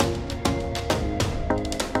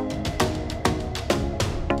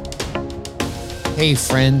Hey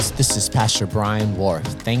friends, this is Pastor Brian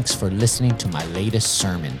Warth. Thanks for listening to my latest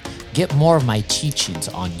sermon. Get more of my teachings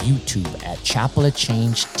on YouTube at Chapel of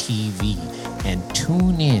Change TV and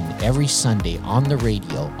tune in every Sunday on the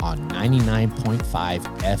radio on 99.5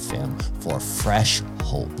 FM for fresh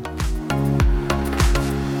hope.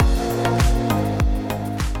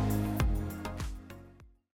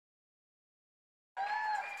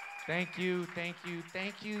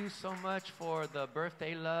 Thank you so much for the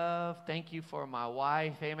birthday love. Thank you for my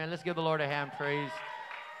wife. Amen. Let's give the Lord a hand praise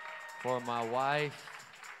for my wife.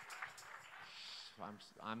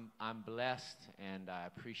 I'm blessed, and I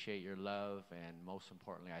appreciate your love, and most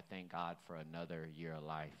importantly, I thank God for another year of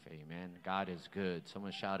life. Amen. God is good.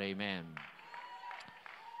 Someone shout amen.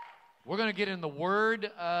 We're going to get in the Word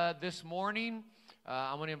this morning.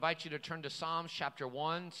 I want to invite you to turn to Psalms chapter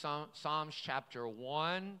 1. Psalms chapter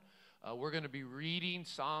 1. We're going to be reading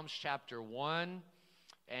Psalms chapter 1.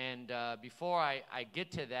 And before I get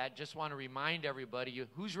to that, just want to remind everybody,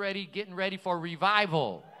 who's ready, getting ready for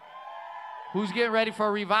revival? Who's getting ready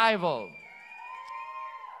for revival?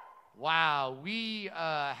 Wow, we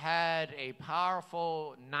had a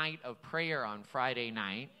powerful night of prayer on Friday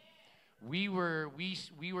night. We were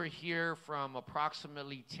here from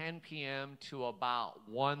approximately 10 p.m. to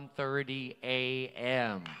about 1:30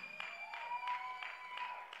 a.m.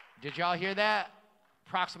 Did y'all hear that?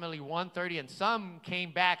 Approximately 1:30, and some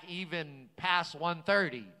came back even past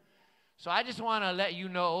 1:30. So I just want to let you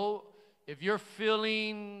know, if you're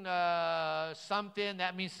feeling something,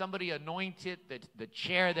 that means somebody anointed the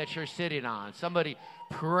chair that you're sitting on. Somebody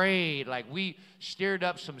prayed, like we stirred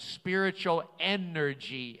up some spiritual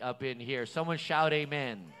energy up in here. Someone shout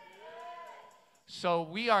amen. So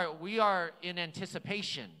we are in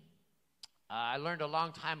anticipation. I learned a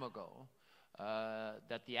long time ago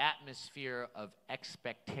that the atmosphere of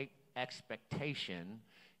expectation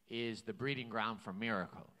is the breeding ground for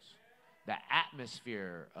miracles. The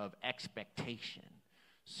atmosphere of expectation.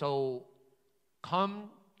 So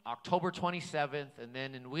come October 27th, and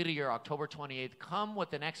then in Whittier, October 28th, come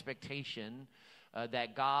with an expectation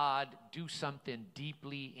that God do something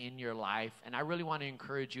deeply in your life. And I really want to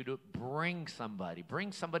encourage you to bring somebody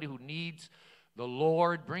who needs the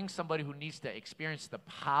Lord, bring somebody who needs to experience the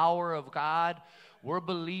power of God. We're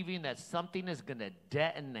believing that something is going to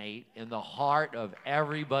detonate in the heart of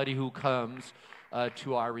everybody who comes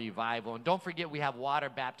to our revival. And don't forget, we have water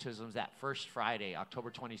baptisms that first Friday, October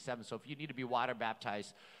 27th. So if you need to be water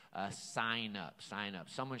baptized, sign up.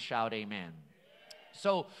 Someone shout amen.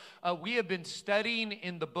 So we have been studying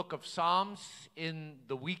in the book of Psalms in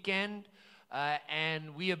the weekend,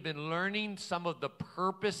 and we have been learning some of the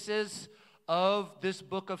purposes of this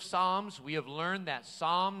book of Psalms. We have learned that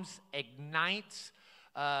Psalms ignites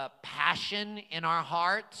passion in our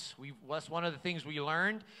hearts. That's one of the things we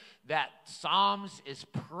learned, that Psalms is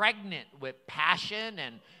pregnant with passion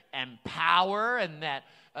and power, and that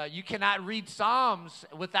you cannot read Psalms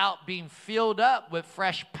without being filled up with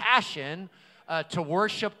fresh passion to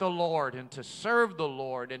worship the Lord and to serve the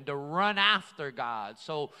Lord and to run after God.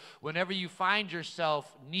 So whenever you find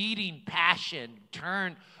yourself needing passion,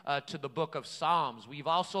 turn to the book of Psalms. We've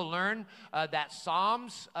also learned that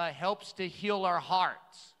Psalms helps to heal our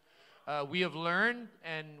hearts. We have learned,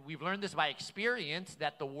 and we've learned this by experience,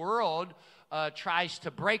 that the world tries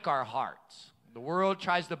to break our hearts. The world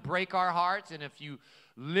tries to break our hearts, and if you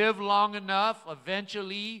live long enough,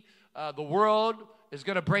 eventually the world is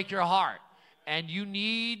going to break your heart. And you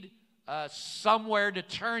need somewhere to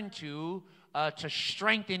turn to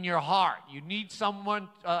strengthen your heart. You need something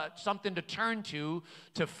to turn to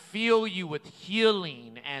fill you with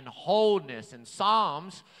healing and wholeness. And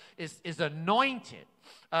Psalms is anointed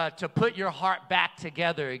to put your heart back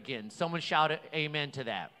together again. Someone shout amen to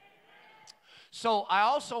that. So I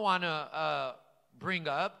also want to bring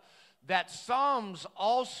up that Psalms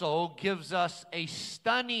also gives us a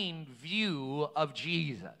stunning view of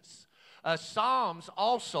Jesus. Psalms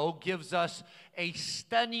also gives us a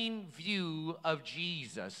stunning view of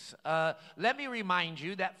Jesus. Let me remind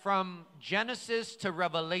you that from Genesis to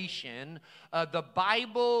Revelation, the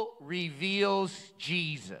Bible reveals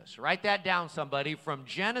Jesus. Write that down, somebody. From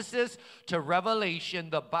Genesis to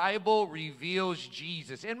Revelation, the Bible reveals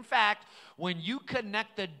Jesus. In fact, when you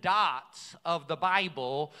connect the dots of the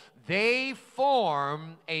Bible, they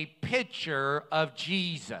form a picture of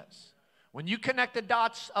Jesus. When you connect the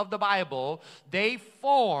dots of the Bible, they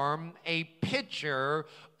form a picture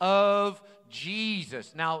of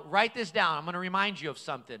Jesus. Now, write this down. I'm going to remind you of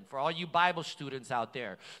something for all you Bible students out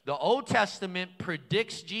there. The Old Testament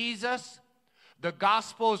predicts Jesus. The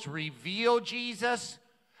Gospels reveal Jesus.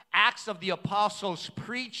 Acts of the Apostles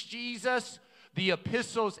preach Jesus. the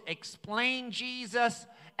epistles explain Jesus,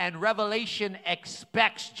 and Revelation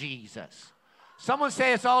expects Jesus. Someone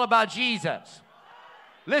say it's all about Jesus.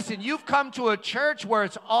 Listen, you've come to a church where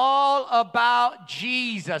it's all about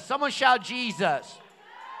Jesus. Someone shout Jesus.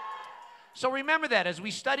 So remember that as we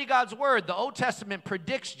study God's Word, the Old Testament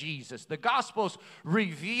predicts Jesus. The Gospels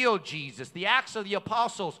reveal Jesus. The Acts of the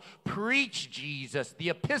Apostles preach Jesus. The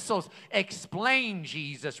epistles explain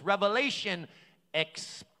Jesus. Revelation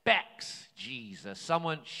expects Jesus.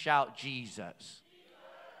 Someone shout Jesus.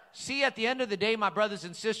 See, at the end of the day, my brothers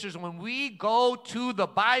and sisters, when we go to the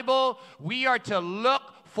Bible, we are to look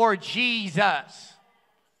for Jesus.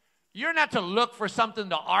 You're not to look for something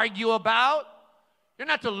to argue about. You're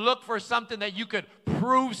not to look for something that you could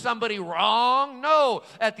prove somebody wrong. No,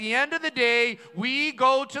 at the end of the day, we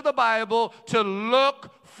go to the Bible to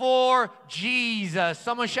look for Jesus.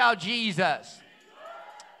 Someone shout Jesus.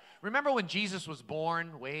 Remember when Jesus was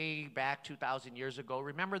born way back 2,000 years ago?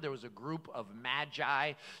 Remember there was a group of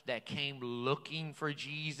magi that came looking for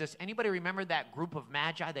Jesus? Anybody remember that group of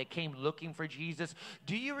magi that came looking for Jesus?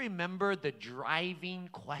 Do you remember the driving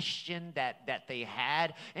question that they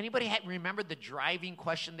had? Anybody remember the driving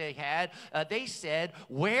question they had? They said,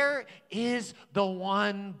 "Where is the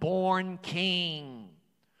one born king?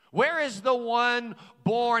 Where is the one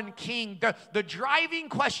born king?" The driving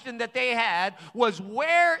question that they had was,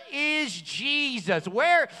 where is Jesus?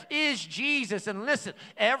 Where is Jesus? And listen,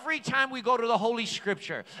 every time we go to the Holy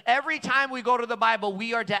Scripture, every time we go to the Bible,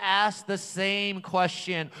 we are to ask the same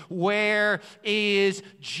question. Where is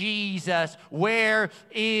Jesus? Where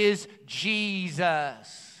is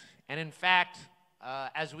Jesus? And in fact,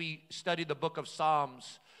 as we study the book of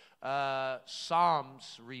Psalms,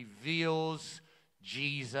 Psalms reveals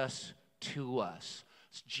Jesus to us.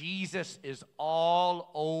 Jesus is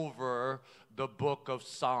all over the book of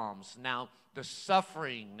Psalms. Now, the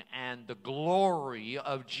suffering and the glory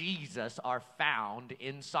of Jesus are found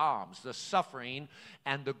in Psalms. The suffering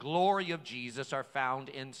and the glory of Jesus are found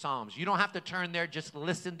in Psalms. You don't have to turn there. Just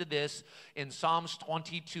listen to this. In Psalms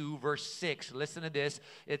 22, verse 6, listen to this.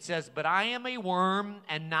 It says, "But I am a worm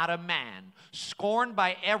and not a man, scorned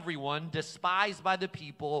by everyone, despised by the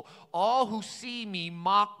people. All who see me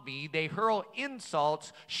mock me. They hurl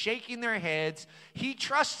insults, shaking their heads. He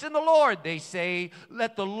trusts in the Lord, they say.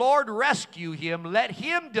 Let the Lord rescue him. Let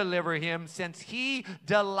him deliver him, since he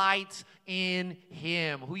delights in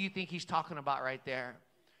him." Who do you think he's talking about right there?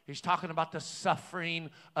 He's talking about the suffering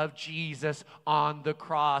of Jesus on the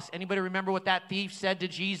cross. Anybody remember what that thief said to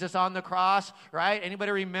Jesus on the cross, right?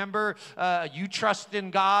 Anybody remember, you trust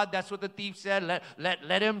in God? That's what the thief said.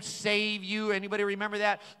 Let him save you. Anybody remember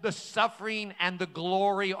that? The suffering and the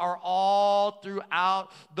glory are all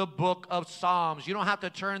throughout the book of Psalms. You don't have to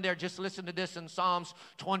turn there. Just listen to this in Psalms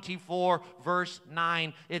 24, verse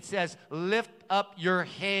 9. It says, "Lift up your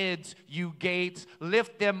heads, you gates.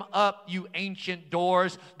 Lift them up, you ancient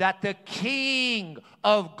doors, that the King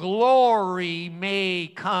of glory may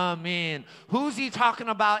come in." Who's he talking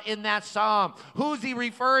about in that psalm? Who's he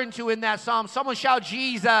referring to in that psalm? Someone shout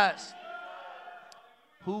Jesus.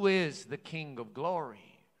 Who is the King of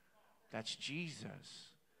glory? That's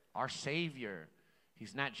Jesus, our Savior.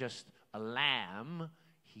 He's not just a lamb.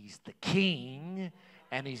 He's the King.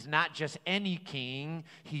 And he's not just any king,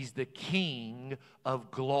 he's the King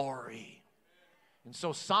of glory. And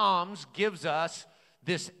so Psalms gives us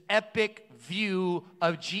this epic view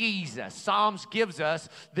of Jesus. Psalms gives us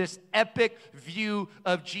this epic view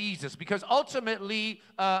of Jesus. Because ultimately,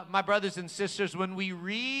 my brothers and sisters, when we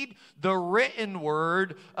read the written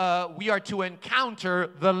word, we are to encounter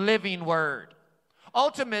the living word.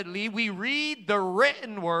 Ultimately, we read the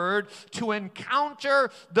written word to encounter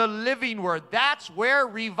the living word. That's where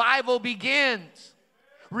revival begins.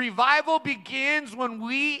 Revival begins when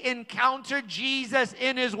we encounter Jesus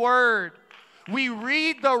in his word. We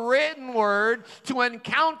read the written word to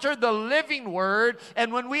encounter the living word,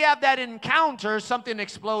 and when we have that encounter, something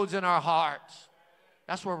explodes in our hearts.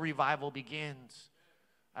 That's where revival begins.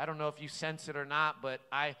 I don't know if you sense it or not, but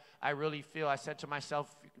I really feel, I said to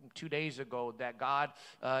myself 2 days ago that God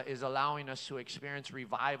is allowing us to experience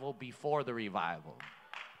revival before the revival.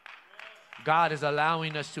 God is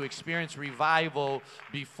allowing us to experience revival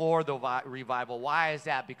before the revival. Why is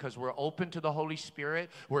that? Because we're open to the Holy Spirit.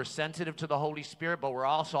 We're sensitive to the Holy Spirit, but we're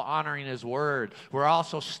also honoring his word. We're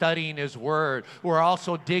also studying his word. We're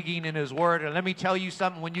also digging in his word. And let me tell you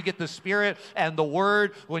something. When you get the Spirit and the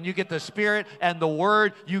word, when you get the Spirit and the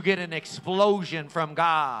word, you get an explosion from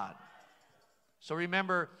God. So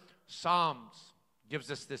remember, Psalms gives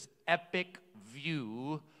us this epic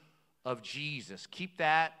view of Jesus. Keep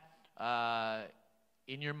that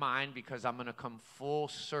in your mind, because I'm going to come full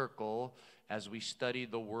circle as we study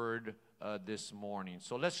the Word this morning.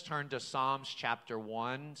 So let's turn to Psalms chapter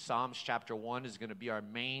 1. Psalms chapter 1 is going to be our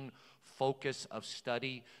main focus of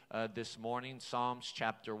study this morning. Psalms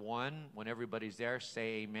chapter 1. When everybody's there,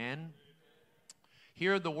 say amen.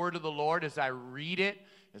 Hear the word of the Lord as I read it,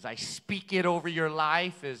 as I speak it over your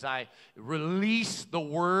life, as I release the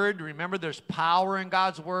word. Remember, there's power in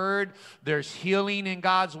God's word. There's healing in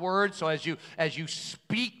God's word. So as you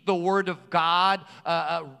speak the word of God,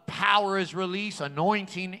 power is released,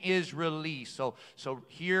 anointing is released. So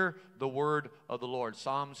hear the word of the Lord.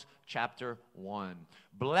 Psalms chapter 1.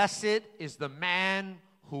 Blessed is the man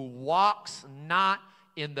who walks not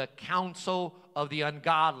in the counsel of the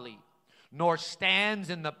ungodly, nor stands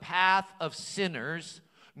in the path of sinners,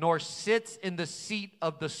 nor sits in the seat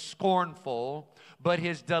of the scornful, but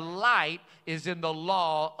his delight is in the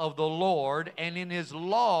law of the Lord, and in his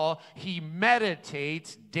law he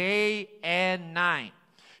meditates day and night.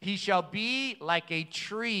 He shall be like a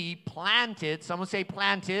tree planted, someone say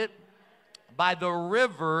planted, by the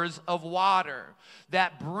rivers of water,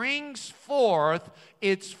 that brings forth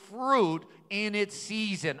its fruit in its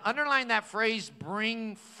season. Underline that phrase,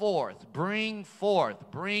 bring forth, bring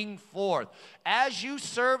forth, bring forth. As you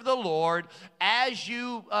serve the Lord, as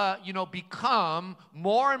you, become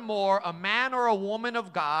more and more a man or a woman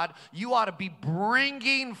of God, you ought to be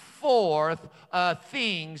bringing forth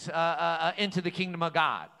things into the kingdom of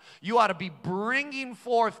God. You ought to be bringing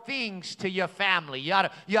forth things to your family. You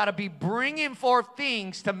ought to be bringing forth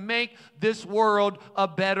things to make this world a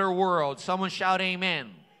better world. Someone shout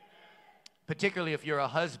amen. Particularly if you're a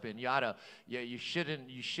husband, you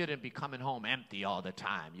shouldn't be coming home empty all the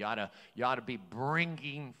time. You ought to be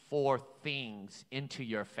bringing forth things into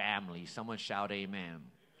your family. Someone shout amen.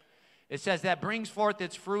 It says that brings forth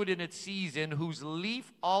its fruit in its season, whose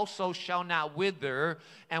leaf also shall not wither,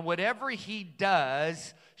 and whatever he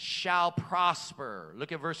does shall prosper.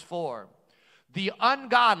 Look at verse 4. The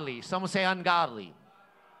ungodly, someone say ungodly.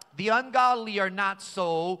 The ungodly are not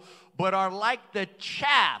so, but are like the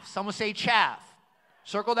chaff. Someone say chaff.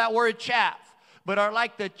 Circle that word chaff. But are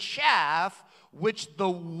like the chaff which the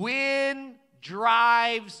wind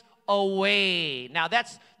drives away. Now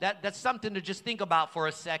that's something to just think about for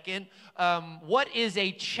a second. What is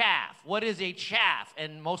a chaff? What is a chaff?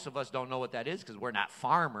 And most of us don't know what that is because we're not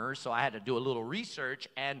farmers, so I had to do a little research.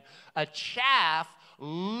 And a chaff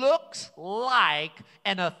looks like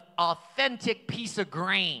an authentic piece of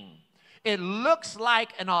grain. It looks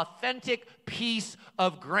like an authentic piece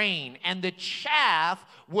of grain, and the chaff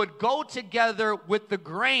would go together with the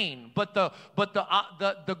grain. But the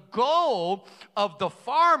goal of the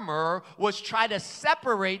farmer was try to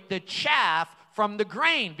separate the chaff from the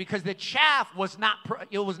grain, because the chaff was not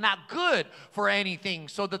good for anything.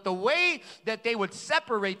 So that the way that they would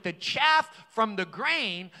separate the chaff from the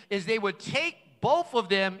grain is they would take both of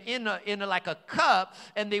them in like a cup,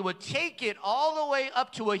 and they would take it all the way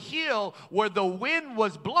up to a hill where the wind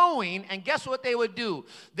was blowing, and guess what they would do?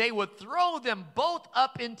 They would throw them both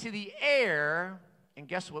up into the air, and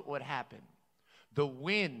guess what would happen? The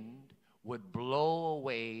wind would blow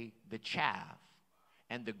away the chaff,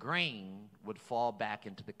 and the grain would fall back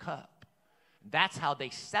into the cup. That's how they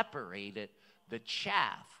separated the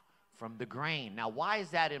chaff from the grain. Now, why is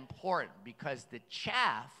that important? Because the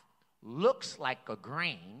chaff looks like a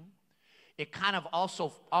grain. It kind of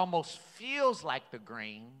also almost feels like the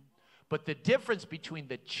grain, but the difference between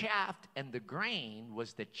the chaff and the grain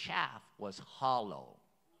was the chaff was hollow.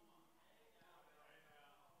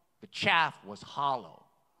 The chaff was hollow.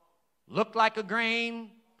 Looked like a grain,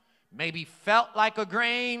 maybe felt like a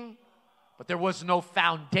grain, but there was no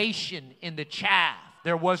foundation in the chaff.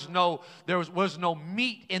 There was no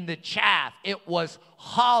meat in the chaff. It was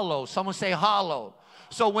hollow. Someone say hollow.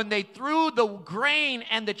 So when they threw the grain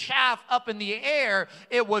and the chaff up in the air,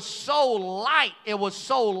 it was so light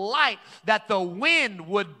that the wind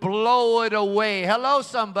would blow it away. Hello,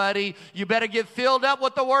 somebody. You better get filled up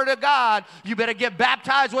with the Word of God. You better get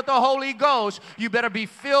baptized with the Holy Ghost. You better be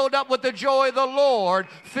filled up with the joy of the Lord,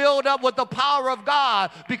 filled up with the power of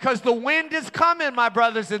God, because the wind is coming, my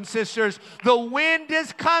brothers and sisters. The wind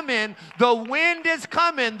is coming. The wind is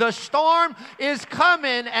coming. The storm is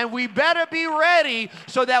coming, and we better be ready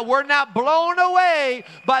so that we're not blown away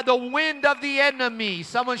by the wind of the enemy.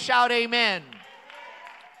 Someone shout amen.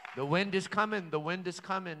 The wind is coming. The wind is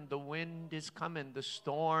coming. The wind is coming. The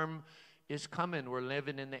storm is coming. We're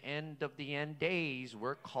living in the end of the end days.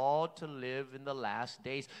 We're called to live in the last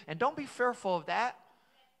days. And don't be fearful of that.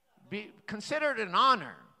 Consider it an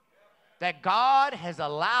honor that God has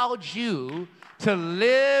allowed you to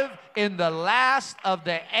live in the last of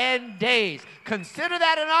the end days. Consider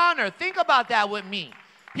that an honor. Think about that with me.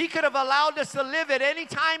 He could have allowed us to live at any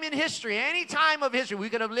time in history, any time of history. We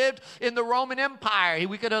could have lived in the Roman Empire.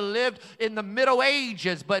 We could have lived in the Middle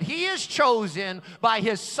Ages. But He has chosen by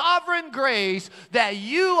His sovereign grace that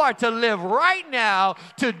you are to live right now,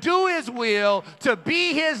 to do His will, to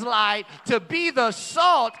be His light, to be the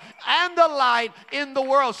salt and the light in the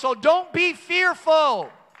world. So don't be fearful.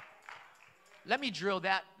 Let me drill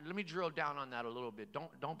down on that a little bit.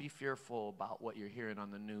 Don't be fearful about what you're hearing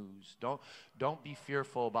on the news. Don't be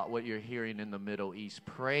fearful about what you're hearing in the Middle East.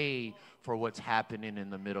 Pray for what's happening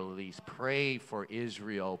in the Middle East. Pray for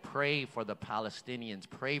Israel. Pray for the Palestinians.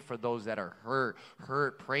 Pray for those that are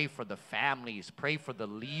hurt. Pray for the families. Pray for the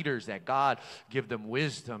leaders, that God give them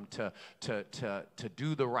wisdom to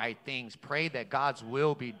do the right things. Pray that God's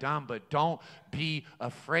will be done, but don't be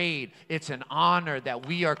afraid. It's an honor that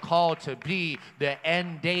we are called to be the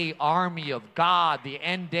end day army of God, the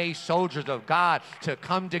end day soldiers of God, to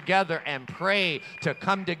come together and pray, to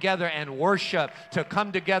come together and worship, to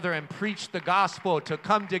come together and preach the gospel, to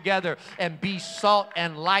come together and be salt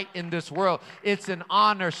and light in this world. It's an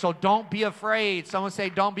honor, so don't be afraid. Someone say,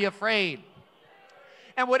 don't be afraid.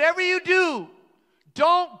 And whatever you do,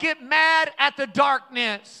 don't get mad at the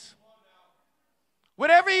darkness.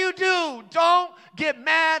 Whatever you do, don't get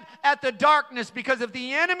mad at the darkness, because if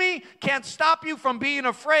the enemy can't stop you from being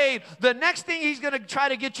afraid, the next thing he's going to try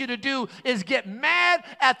to get you to do is get mad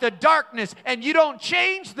at the darkness, and you don't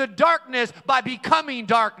change the darkness by becoming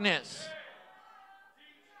darkness.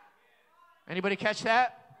 Anybody catch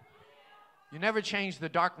that? You never change the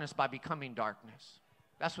darkness by becoming darkness.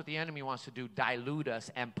 That's what the enemy wants to do, dilute us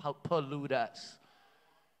and pollute us.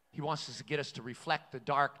 He wants us to get us to reflect the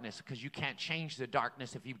darkness, because you can't change the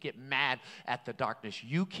darkness if you get mad at the darkness.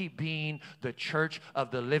 You keep being the church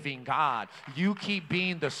of the living God. You keep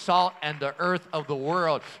being the salt and the earth of the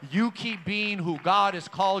world. You keep being who God has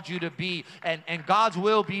called you to be, and God's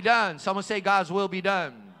will be done. Someone say, God's will be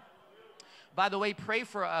done. By the way, pray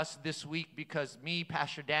for us this week, because me,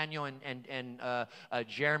 Pastor Daniel, and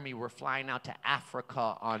Jeremy, we're flying out to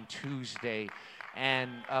Africa on Tuesday.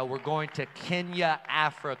 And we're going to Kenya,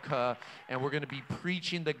 Africa, and we're going to be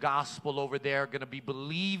preaching the gospel over there, going to be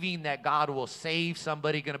believing that God will save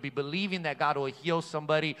somebody, going to be believing that God will heal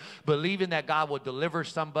somebody, believing that God will deliver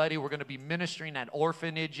somebody. We're going to be ministering at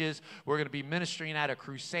orphanages. We're going to be ministering at a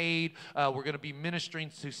crusade. We're going to be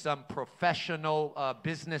ministering to some professional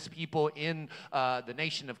business people in the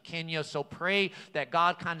nation of Kenya. So pray that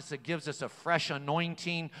God kind of gives us a fresh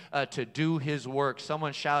anointing to do His work.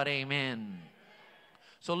 Someone shout amen.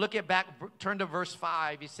 So look at back, turn to verse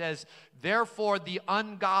 5. He says, therefore the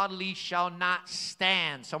ungodly shall not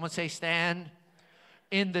stand. Someone say stand.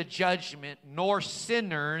 In the judgment, nor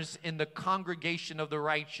sinners in the congregation of the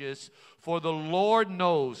righteous. For the Lord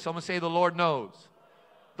knows. Someone say the Lord knows.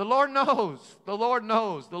 The Lord knows. The Lord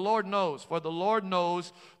knows. The Lord knows. For the Lord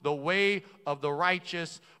knows the way of the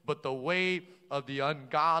righteous, but the way of the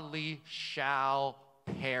ungodly shall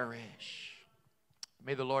perish.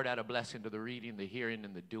 May the Lord add a blessing to the reading, the hearing,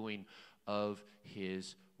 and the doing of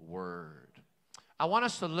His word. I want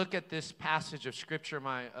us to look at this passage of Scripture,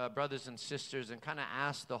 my brothers and sisters, and kind of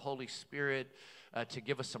ask the Holy Spirit to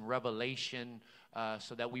give us some revelation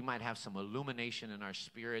so that we might have some illumination in our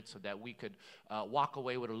spirit, so that we could walk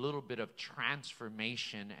away with a little bit of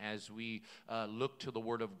transformation as we look to the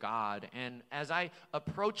Word of God. And as I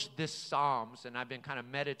approach this Psalms, and I've been kind of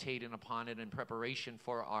meditating upon it in preparation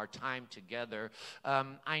for our time together,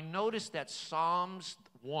 I noticed that Psalms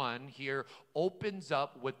 1 here opens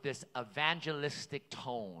up with this evangelistic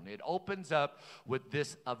tone. It opens up with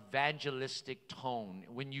this evangelistic tone.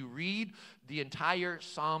 When you read the entire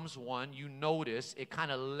Psalms 1, you notice it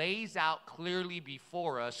kind of lays out clearly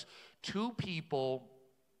before us two people,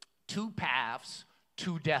 two paths,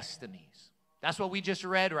 two destinies. That's what we just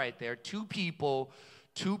read right there. Two people,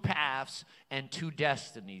 two paths, and two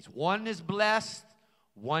destinies. One is blessed,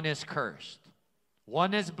 one is cursed.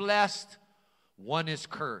 One is blessed, one is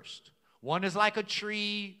cursed. One is like a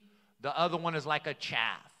tree, the other one is like a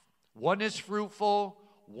chaff. One is fruitful,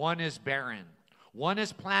 one is barren. One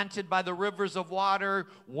is planted by the rivers of water,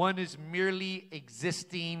 one is merely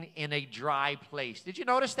existing in a dry place. Did you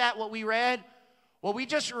notice that, what we read? What we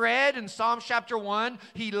just read in Psalm chapter 1,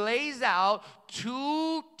 he lays out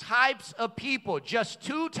two types of people, just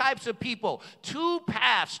two types of people, two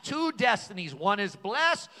paths, two destinies. One is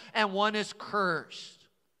blessed and one is cursed.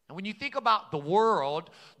 And when you think about the world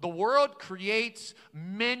creates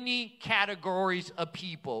many categories of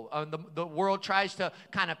people. The world tries to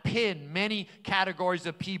kind of pin many categories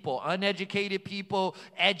of people. Uneducated people,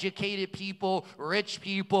 educated people, rich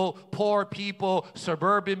people, poor people,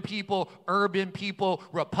 suburban people, urban people,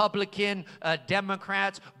 Republican,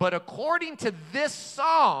 Democrats. But according to this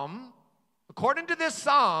psalm,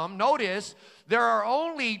 notice, there are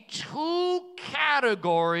only two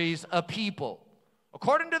categories of people.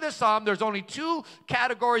 According to this psalm, there's only two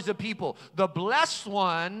categories of people: the blessed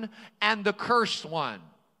one and the cursed one.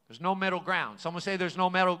 There's no middle ground. Someone say there's no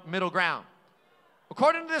middle ground.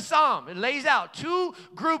 According to this psalm, it lays out two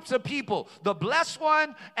groups of people: the blessed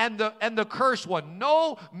one and the cursed one.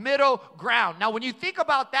 No middle ground. Now, when you think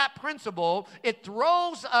about that principle, it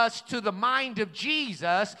throws us to the mind of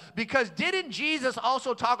Jesus, because didn't Jesus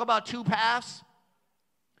also talk about two paths?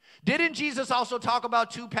 Didn't Jesus also talk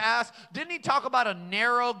about two paths? Didn't he talk about a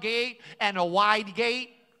narrow gate and a wide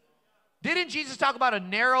gate? Didn't Jesus talk about a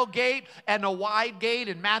narrow gate and a wide gate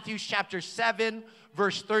in Matthew chapter 7,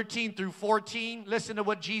 verse 13 through 14? Listen to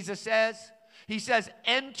what Jesus says. He says,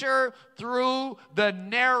 "Enter through the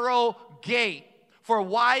narrow gate. For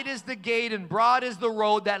wide is the gate and broad is the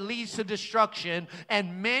road that leads to destruction,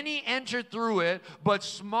 and many enter through it. But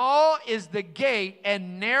small is the gate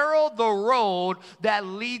and narrow the road that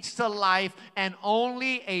leads to life, and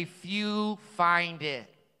only a few find it."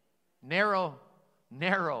 Narrow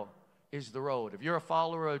is the road. If you're a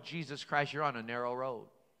follower of Jesus Christ, you're on a narrow road.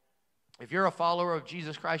 If you're a follower of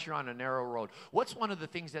Jesus Christ, you're on a narrow road. What's one of the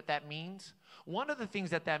things that means? One of the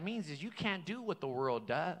things that means is you can't do what the world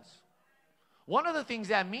does. One of the things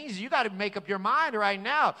that means is you got to make up your mind right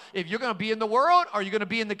now if you're going to be in the world or you're going to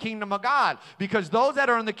be in the kingdom of God. Because those that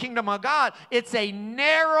are in the kingdom of God, it's a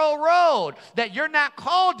narrow road that you're not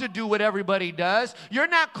called to do what everybody does. You're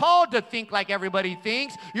not called to think like everybody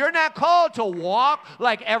thinks. You're not called to walk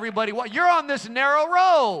like everybody walks. You're on this narrow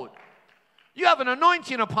road. You have an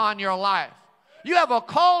anointing upon your life. You have a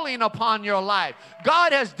calling upon your life.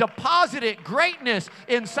 God has deposited greatness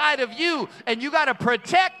inside of you, and you got to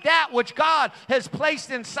protect that which God has placed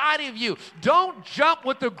inside of you. Don't jump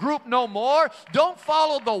with the group no more. Don't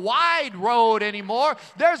follow the wide road anymore.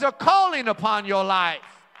 There's a calling upon your life.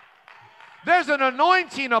 There's an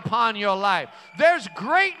anointing upon your life. There's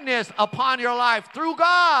greatness upon your life through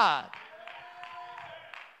God.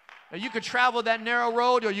 Now, you could travel that narrow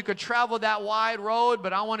road or you could travel that wide road,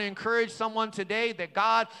 but I want to encourage someone today that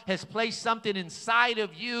God has placed something inside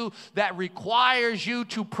of you that requires you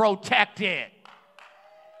to protect it.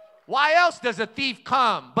 Why else does a thief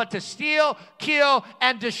come but to steal, kill,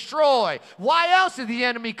 and destroy? Why else is the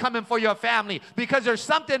enemy coming for your family? Because there's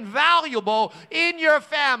something valuable in your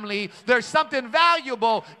family. There's something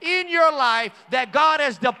valuable in your life that God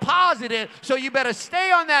has deposited. So you better stay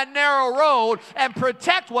on that narrow road and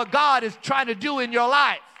protect what God is trying to do in your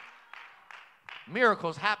life.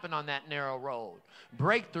 Miracles happen on that narrow road.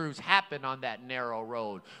 Breakthroughs happen on that narrow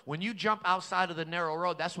road. When you jump outside of the narrow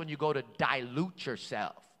road, that's when you go to dilute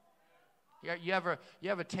yourself. You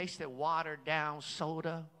ever tasted watered down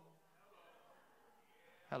soda?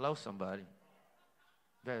 Hello, somebody.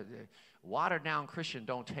 The watered down Christian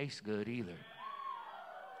don't taste good either.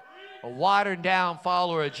 A watered down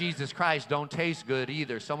follower of Jesus Christ don't taste good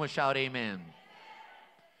either. Someone shout amen.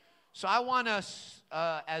 So I want us,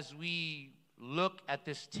 as we look at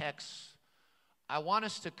this text, I want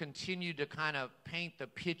us to continue to kind of paint the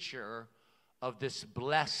picture of this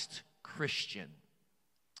blessed Christian.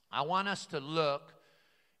 I want us to look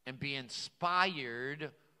and be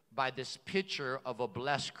inspired by this picture of a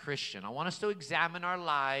blessed Christian. I want us to examine our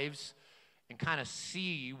lives and kind of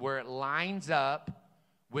see where it lines up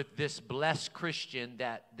with this blessed Christian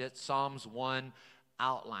that Psalms 1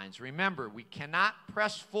 outlines. Remember, we cannot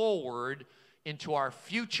press forward into our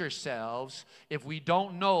future selves if we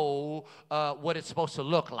don't know what it's supposed to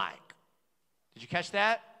look like. Did you catch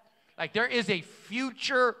that? Like, there is a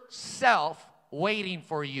future self waiting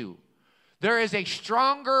for you. There is a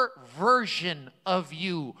stronger version of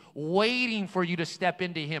you waiting for you to step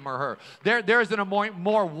into him or her. There's a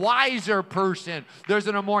more wiser person. There's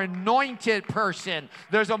a more anointed person.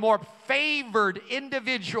 There's a more favored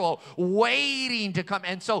individual waiting to come.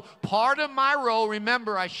 And so part of my role,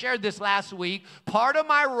 remember I shared this last week, part of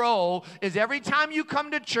my role is every time you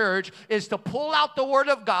come to church is to pull out the Word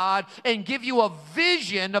of God and give you a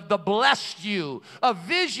vision of the blessed you, a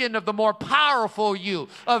vision of the more powerful you,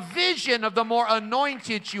 a vision of the more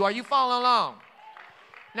anointed you. Are you following along?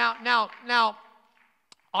 Now,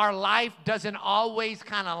 our life doesn't always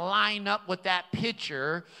kind of line up with that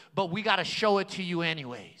picture, but we got to show it to you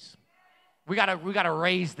anyways. We gotta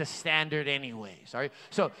raise the standard anyways. All right.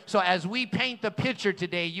 So as we paint the picture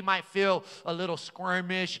today, you might feel a little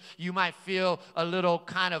squirmish. You might feel a little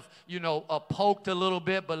kind of, poked a little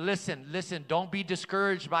bit. But listen, don't be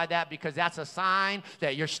discouraged by that, because that's a sign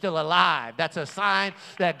that you're still alive. That's a sign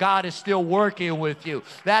that God is still working with you.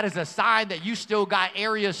 That is a sign that you still got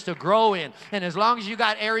areas to grow in. And as long as you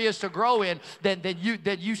got areas to grow in, then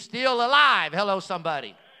you still alive. Hello,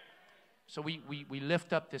 somebody. So we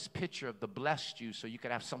lift up this picture of the blessed you so you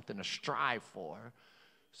could have something to strive for,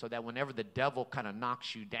 so that whenever the devil kind of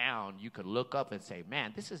knocks you down, you could look up and say,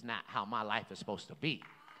 man, this is not how my life is supposed to be.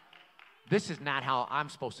 This is not how I'm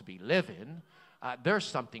supposed to be living. There's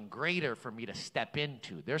something greater for me to step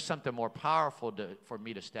into. There's something more powerful for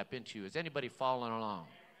me to step into. Is anybody following along?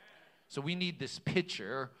 So we need this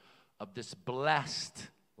picture of this blessed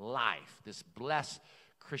life, this blessed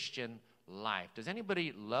Christian life. Does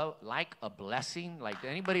anybody like a blessing? Does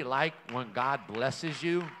anybody like when God blesses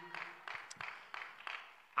you?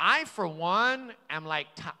 I, for one, am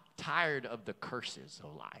tired of the curses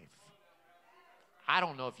of life. I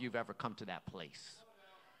don't know if you've ever come to that place,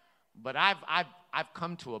 but I've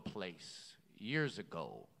come to a place years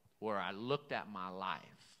ago where I looked at my life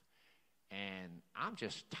and I'm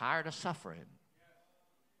just tired of suffering.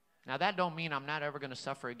 Now that don't mean I'm not ever going to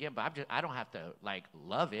suffer again, but I don't have to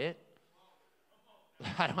love it.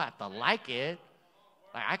 I don't have to like it.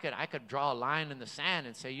 I could draw a line in the sand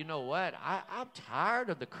and say, you know what? I'm tired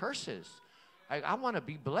of the curses. I want to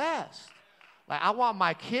be blessed. I want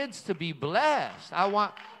my kids to be blessed. I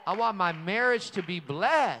want my marriage to be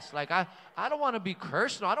blessed. I don't want to be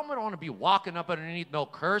cursed. No, I don't want to be walking up underneath no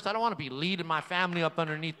curse. I don't want to be leading my family up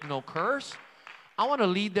underneath no curse. I want to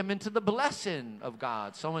lead them into the blessing of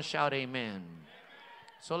God. Someone shout amen.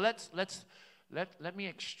 So let me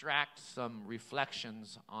extract some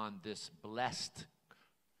reflections on this blessed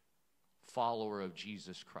follower of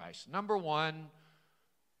Jesus Christ. Number one,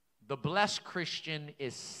 the blessed Christian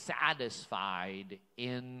is satisfied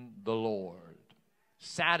in the Lord.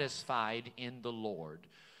 Satisfied in the Lord.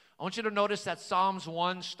 I want you to notice that Psalms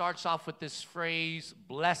 1 starts off with this phrase,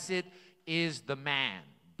 blessed is the man.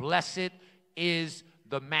 Blessed is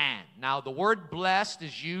the man. Now, the word blessed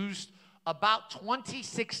is used about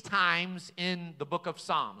 26 times in the book of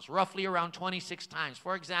Psalms, roughly around 26 times.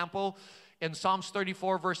 For example, in Psalms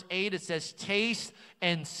 34, verse 8, it says, taste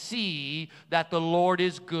and see that the Lord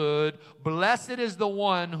is good. Blessed is the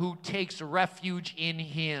one who takes refuge in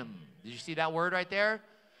him. Did you see that word right there?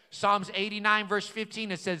 Psalms 89, verse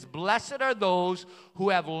 15, it says, blessed are those who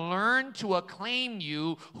have learned to acclaim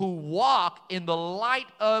you, who walk in the light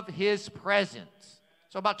of his presence.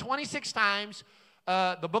 So about 26 times,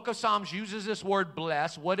 the book of Psalms uses this word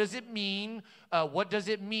blessed. What does it mean? What does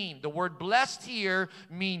it mean? The word blessed here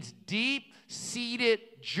means deep-seated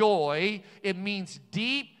joy. It means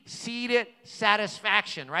deep-seated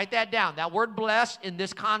satisfaction. Write that down. That word blessed in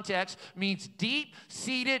this context means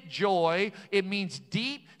deep-seated joy. It means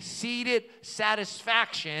deep-seated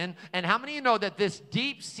satisfaction. And how many of you know that this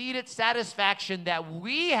deep-seated satisfaction that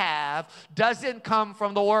we have doesn't come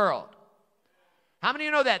from the world? How many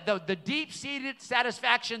of you know that the deep-seated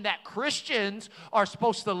satisfaction that Christians are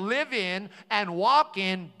supposed to live in and walk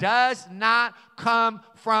in does not come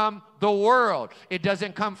from the world? It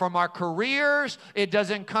doesn't come from our careers. It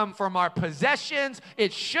doesn't come from our possessions.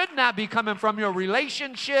 It should not be coming from your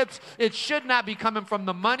relationships. It should not be coming from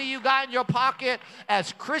the money you got in your pocket.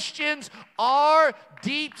 As Christians, our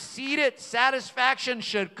deep-seated satisfaction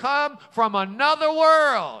should come from another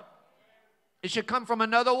world. It should come from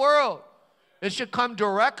another world. It should come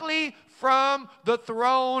directly from the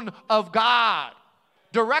throne of God.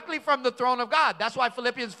 Directly from the throne of God. That's why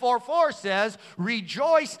Philippians 4:4 says,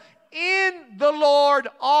 rejoice in the Lord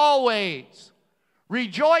always.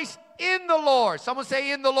 Rejoice in the Lord. Someone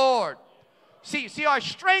say in the Lord. See, our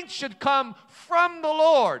strength should come from the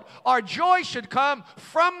Lord. Our joy should come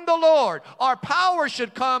from the Lord. Our power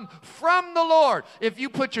should come from the Lord. If you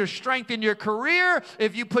put your strength in your career,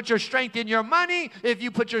 if you put your strength in your money, if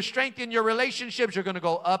you put your strength in your relationships, you're going to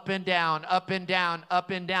go up and down, up and down,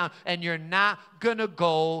 up and down, and you're not going to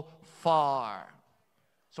go far.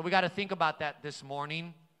 So we got to think about that this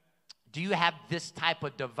morning. Do you have this type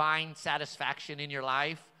of divine satisfaction in your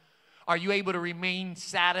life? Are you able to remain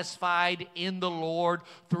satisfied in the Lord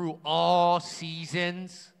through all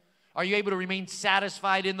seasons? Are you able to remain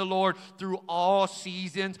satisfied in the Lord through all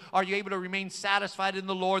seasons? Are you able to remain satisfied in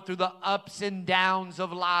the Lord through the ups and downs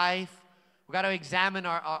of life? We've got to examine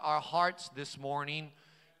our hearts this morning.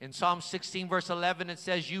 In Psalm 16, verse 11, it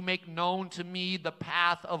says, you make known to me the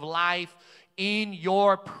path of life. In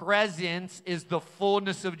your presence is the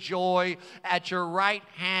fullness of joy. At your right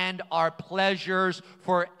hand are pleasures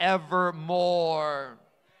forevermore.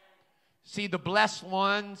 See, the blessed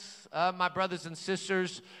ones, my brothers and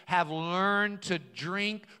sisters, have learned to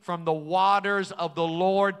drink from the waters of the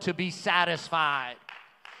Lord to be satisfied.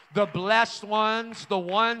 The blessed ones, the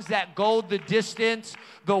ones that go the distance,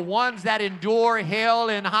 the ones that endure hell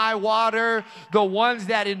and high water, the ones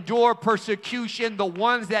that endure persecution, the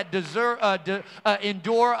ones that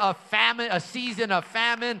endure a famine, a season of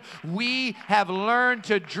famine, we have learned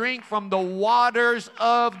to drink from the waters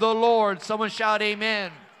of the Lord. Someone shout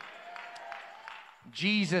amen.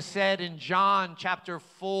 Jesus said in John chapter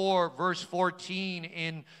 4, verse 14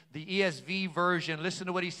 in the ESV version, listen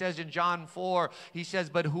to what he says in John 4. He says,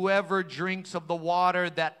 but whoever drinks of the water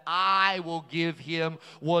that I will give him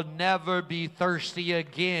will never be thirsty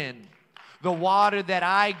again. The water that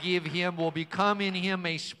I give him will become in him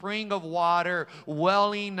a spring of water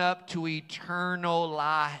welling up to eternal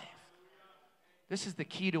life. This is the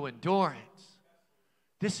key to endurance.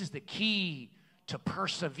 This is the key to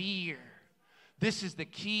persevere. This is the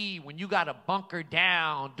key when you got to bunker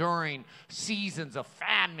down during seasons of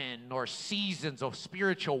famine or seasons of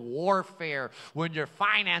spiritual warfare, when your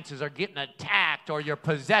finances are getting attacked or your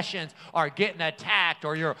possessions are getting attacked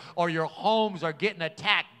or your homes are getting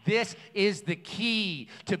attacked. This is the key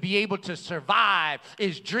to be able to survive,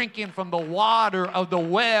 is drinking from the water of the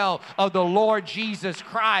well of the Lord Jesus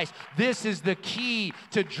Christ. This is the key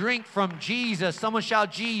to drink from Jesus. Someone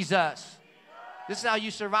shout Jesus. This is how you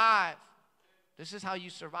survive. This is how you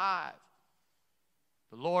survive.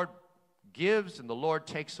 The Lord gives and the Lord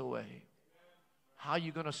takes away. How are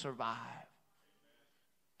you going to survive?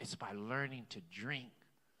 It's by learning to drink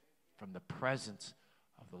from the presence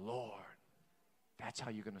of the Lord. That's how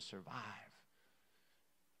you're going to survive.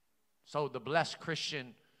 So the blessed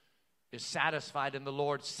Christian is satisfied in the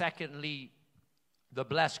Lord. Secondly, the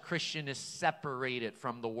blessed Christian is separated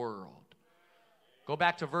from the world. Go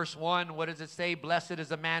back to verse 1. What does it say? Blessed is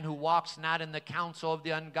the man who walks not in the counsel of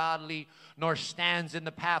the ungodly, nor stands in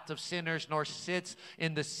the path of sinners, nor sits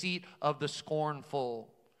in the seat of the scornful.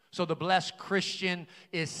 So the blessed Christian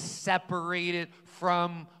is separated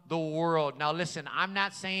from the world. Now listen, I'm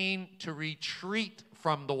not saying to retreat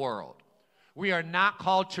from the world. We are not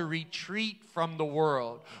called to retreat from the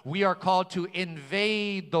world. We are called to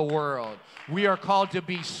invade the world. We are called to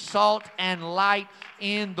be salt and light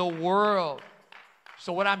in the world.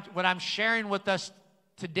 So what I'm sharing with us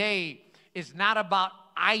today is not about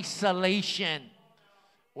isolation.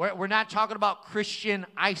 We're not talking about Christian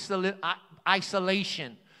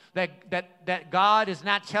isolation. That God is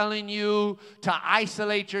not telling you to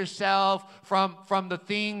isolate yourself from the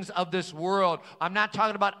things of this world. I'm not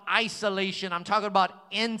talking about isolation. I'm talking about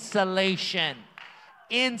insulation.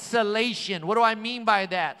 Insulation. What do I mean by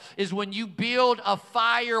that? Is when you build a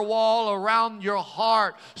firewall around your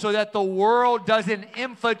heart so that the world doesn't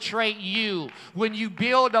infiltrate you. When you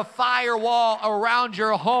build a firewall around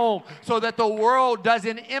your home so that the world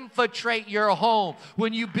doesn't infiltrate your home.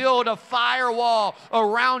 When you build a firewall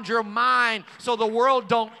around your mind so the world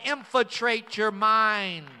don't infiltrate your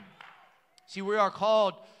mind. See, we are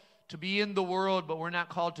called to be in the world, but we're not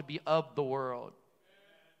called to be of the world.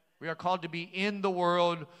 We are called to be in the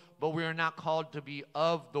world, but we are not called to be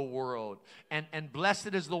of the world. And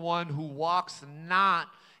blessed is the one who walks not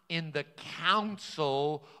in the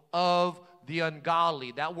counsel of the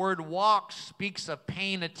ungodly. That word walk speaks of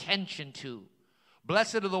paying attention to.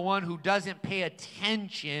 Blessed are the one who doesn't pay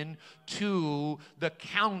attention to the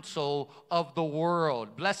counsel of the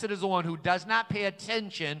world. Blessed is the one who does not pay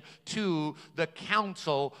attention to the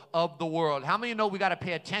counsel of the world. How many know we got to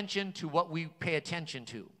pay attention to what we pay attention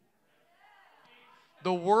to?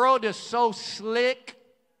 The world is so slick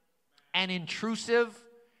and intrusive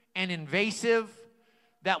and invasive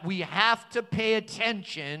that we have to pay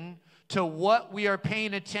attention to what we are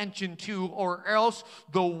paying attention to, or else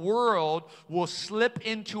the world will slip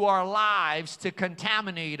into our lives to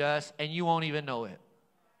contaminate us, and you won't even know it.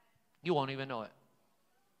 You won't even know it.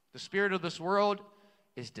 The spirit of this world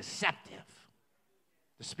is deceptive.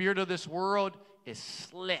 The spirit of this world is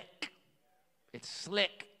slick. It's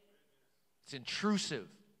slick. It's intrusive,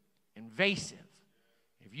 invasive.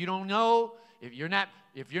 If you don't know, if you're not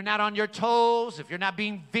on your toes, if you're not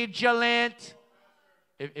being vigilant,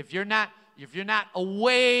 if you're not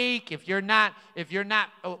awake, if you're not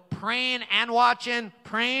praying and watching,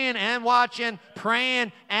 praying and watching,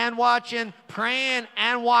 praying and watching, praying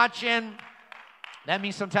and watching, that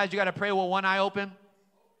means sometimes you got to pray with one eye open.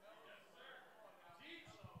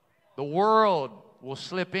 The world will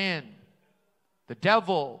slip in. The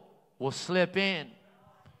devil will slip in.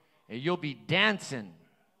 And you'll be dancing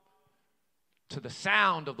to the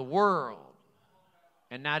sound of the world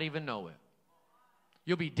and not even know it.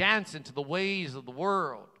 You'll be dancing to the ways of the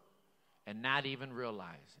world and not even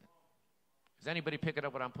realize it. Is anybody picking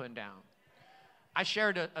up what I'm putting down? I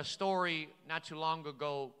shared a story not too long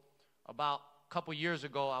ago. About a couple years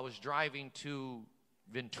ago, I was driving to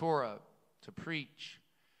Ventura to preach,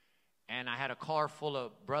 and I had a car full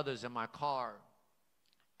of brothers in my car,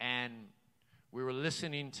 and we were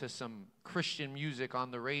listening to some Christian music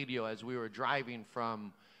on the radio as we were driving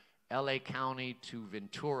from L.A. County to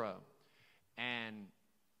Ventura, and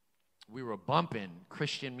we were bumping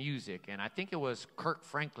Christian music, and I think it was Kirk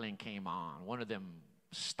Franklin came on, one of them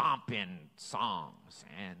stomping songs,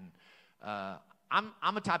 and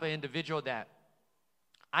I'm a type of individual that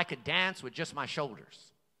I could dance with just my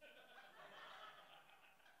shoulders.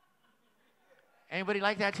 Anybody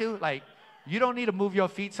like that too? Like, you don't need to move your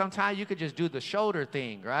feet sometimes. You could just do the shoulder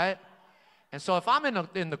thing, right? And so if I'm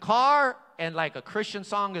in the car and like a Christian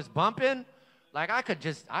song is bumping, like I could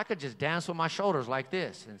just dance with my shoulders like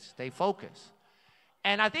this and stay focused.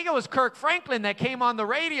 And I think it was Kirk Franklin that came on the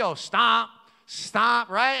radio, stomp, stomp,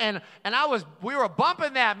 right? And we were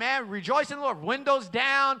bumping that, man, rejoicing in the Lord, windows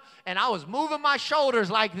down, and I was moving my shoulders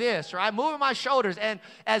like this, right? Moving my shoulders. And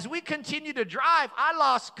as we continued to drive, I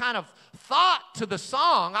lost kind of thought to the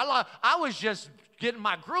song. I was just getting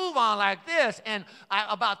my groove on like this. And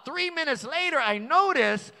about 3 minutes later, I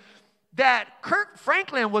noticed that Kirk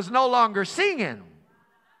Franklin was no longer singing.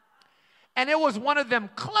 And it was one of them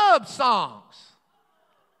club songs.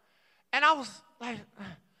 And I was like,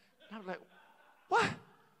 what?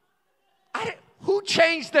 Who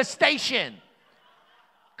changed the station?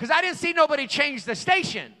 Because I didn't see nobody change the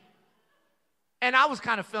station. And I was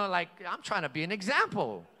kind of feeling like I'm trying to be an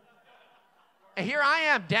example. And here I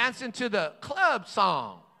am dancing to the club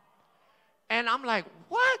song. And I'm like,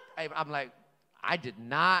 what? I'm like, I did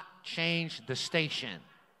not change the station.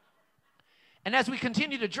 And as we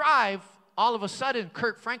continued to drive, all of a sudden,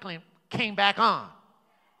 Kirk Franklin came back on.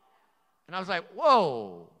 And I was like,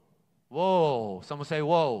 whoa. Whoa. Someone say,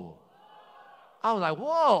 whoa. I was like,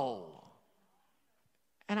 whoa.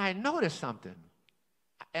 And I noticed something.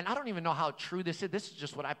 And I don't even know how true this is. This is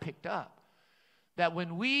just what I picked up. That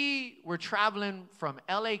when we were traveling from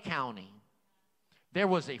L.A. County, there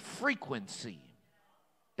was a frequency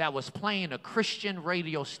that was playing a Christian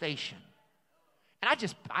radio station. And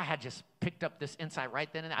I had just picked up this insight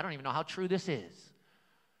right then and there. I don't even know how true this is.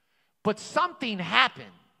 But something happened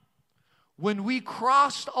when we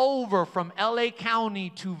crossed over from L.A. County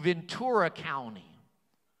to Ventura County.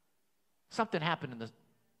 Something happened in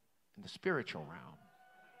the spiritual realm.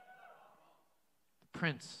 The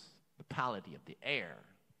principality of the air.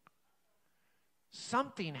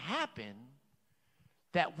 Something happened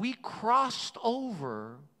that we crossed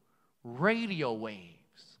over radio waves.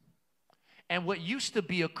 And what used to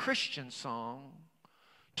be a Christian song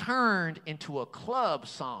turned into a club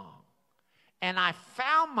song. And I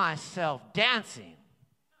found myself dancing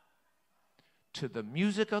to the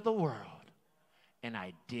music of the world, and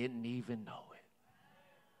I didn't even know it.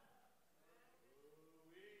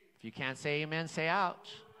 If you can't say amen, say ouch.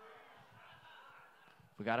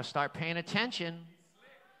 We got to start paying attention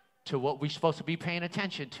to what we're supposed to be paying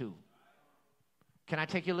attention to. Can I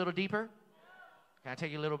take you a little deeper? Can I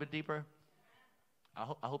take you a little bit deeper? I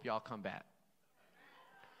hope y'all come back.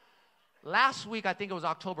 Last week, I think it was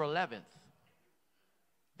October 11th,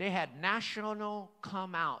 they had National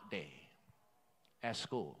Come Out Day at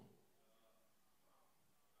school.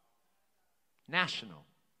 National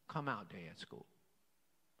Come Out Day at school.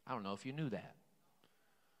 I don't know if you knew that.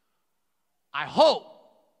 I hope,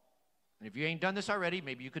 and if you ain't done this already,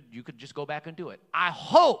 maybe you could just go back and do it. I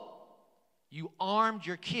hope you armed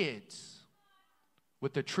your kids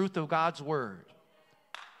with the truth of God's word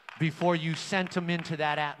before you sent them into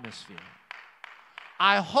that atmosphere.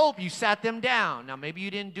 I hope you sat them down. Now, maybe you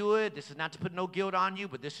didn't do it. This is not to put no guilt on you,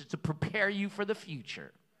 but this is to prepare you for the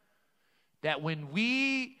future. That when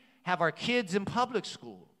we have our kids in public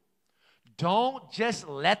school, don't just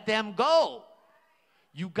let them go.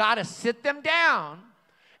 You got to sit them down,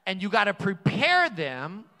 and you got to prepare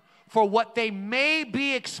them for what they may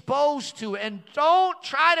be exposed to. And don't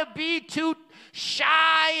try to be too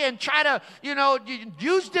shy and try to,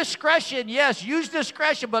 use discretion. Yes, use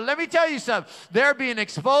discretion. But let me tell you something. They're being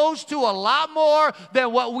exposed to a lot more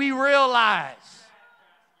than what we realize.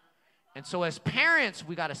 And so as parents,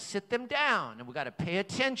 we got to sit them down, and we got to pay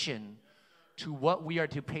attention to what we are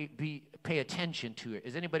to pay attention to.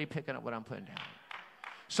 Is anybody picking up what I'm putting down?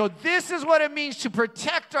 So this is what it means to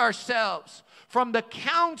protect ourselves from the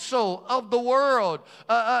counsel of the world.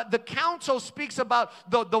 The counsel speaks about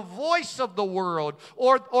the voice of the world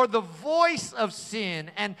or the voice of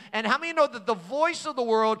sin. And how many know that the voice of the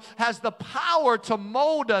world has the power to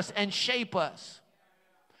mold us and shape us?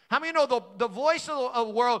 How many know the voice of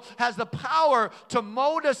the world has the power to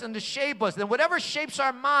mold us and to shape us? And whatever shapes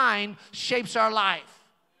our mind shapes our life.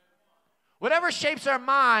 Whatever shapes our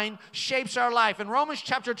mind shapes our life. In Romans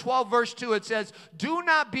chapter 12, verse 2, it says, do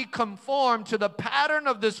not be conformed to the pattern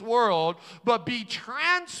of this world, but be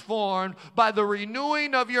transformed by the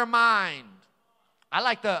renewing of your mind. I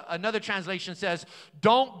like another translation says,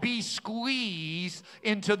 don't be squeezed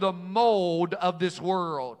into the mold of this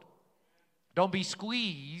world. Don't be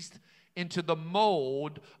squeezed into the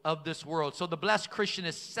mold of this world. So the blessed Christian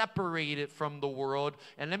is separated from the world.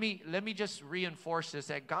 And let me just reinforce this,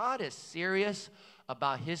 that God is serious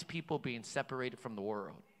about his people being separated from the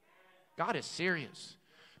world. God is serious.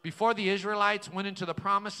 Before the Israelites went into the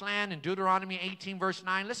promised land in Deuteronomy 18 verse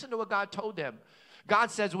 9, listen to what God told them.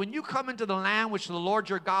 God says, when you come into the land which the Lord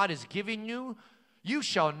your God is giving you, you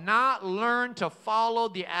shall not learn to follow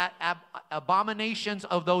the abominations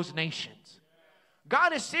of those nations.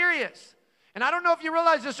 God is serious. And I don't know if you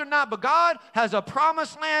realize this or not, but God has a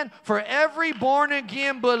promised land for every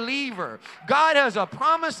born-again believer. God has a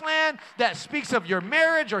promised land that speaks of your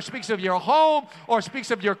marriage or speaks of your home or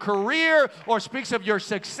speaks of your career or speaks of your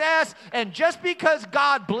success. And just because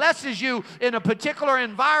God blesses you in a particular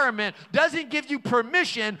environment doesn't give you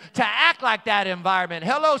permission to act like that environment.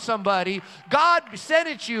 Hello, somebody. God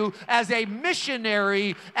sent you as a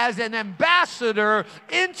missionary, as an ambassador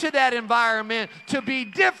into that environment to be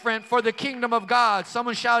different for the kingdom of God.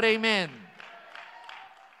 Someone shout amen.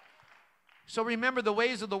 So remember, the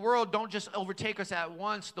ways of the world don't just overtake us at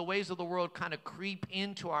once. The ways of the world kind of creep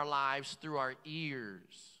into our lives through our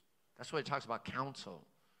ears. That's what it talks about, counsel.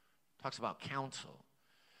 It talks about counsel.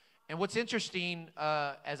 And what's interesting,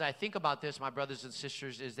 as I think about this, my brothers and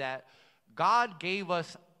sisters, is that God gave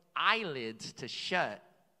us eyelids to shut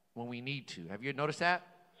when we need to. Have you noticed that?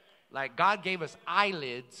 Like, God gave us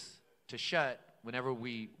eyelids to shut whenever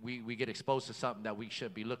we get exposed to something that we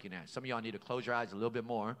should be looking at. Some of y'all need to close your eyes a little bit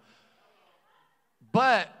more.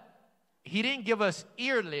 But he didn't give us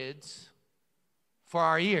earlids for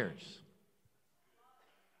our ears.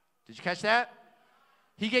 Did you catch that?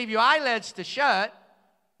 He gave you eyelids to shut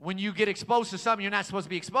when you get exposed to something you're not supposed to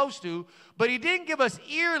be exposed to, but he didn't give us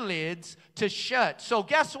earlids to shut. So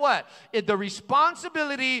guess what? The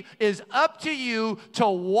responsibility is up to you to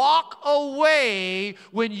walk away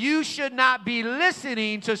when you should not be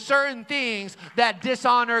listening to certain things that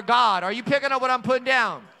dishonor God. Are you picking up what I'm putting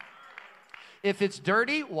down? If it's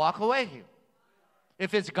dirty, walk away.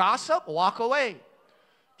 If it's gossip, walk away.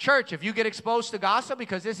 Church, if you get exposed to gossip,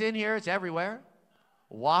 because it's in here, it's everywhere,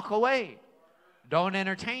 walk away. Don't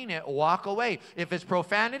entertain it. Walk away. If it's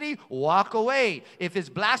profanity, walk away. If it's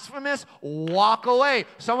blasphemous, walk away.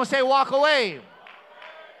 Someone say walk away.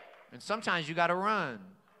 And sometimes you got to run.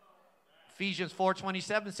 Ephesians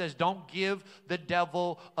 4:27 says, don't give the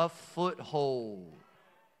devil a foothold.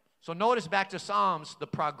 So notice back to Psalms, the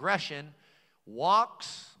progression.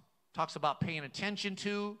 Walks, talks about paying attention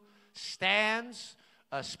to. Stands,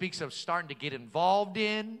 speaks of starting to get involved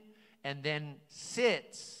in. And then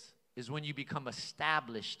sits is when you become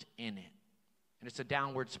established in it. And it's a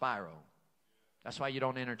downward spiral. That's why you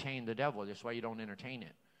don't entertain the devil. That's why you don't entertain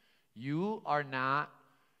it. You are not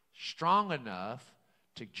strong enough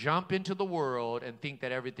to jump into the world and think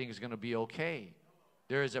that everything is going to be okay.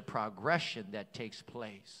 There is a progression that takes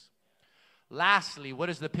place. Lastly, what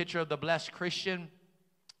is the picture of the blessed Christian?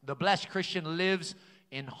 The blessed Christian lives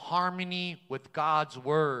in harmony with God's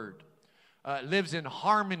word. Lives in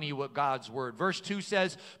harmony with God's word. Verse 2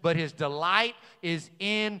 says, but his delight is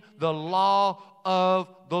in the law of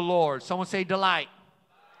the Lord. Someone say delight.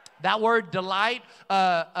 That word delight,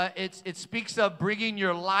 it speaks of bringing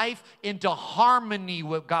your life into harmony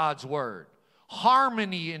with God's word.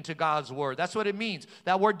 Harmony into God's word. That's what it means.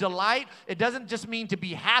 That word delight, it doesn't just mean to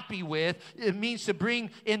be happy with. It means to bring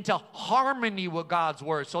into harmony with God's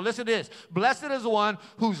word. So listen to this. Blessed is the one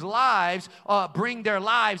whose lives bring their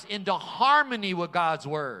lives into harmony with God's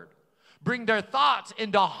word. Bring their thoughts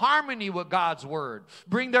into harmony with God's word.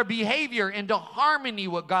 Bring their behavior into harmony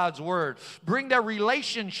with God's word. Bring their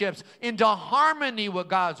relationships into harmony with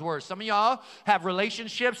God's word. Some of y'all have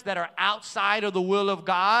relationships that are outside of the will of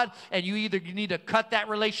God, and you either need to cut that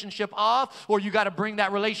relationship off or you got to bring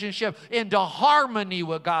that relationship into harmony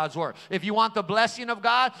with God's word. If you want the blessing of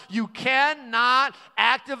God, you cannot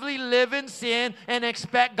actively live in sin and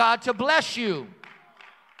expect God to bless you.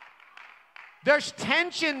 There's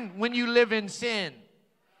tension when you live in sin.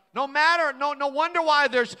 No wonder why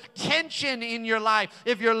there's tension in your life.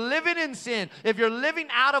 If you're living in sin, if you're living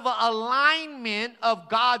out of an alignment of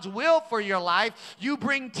God's will for your life, you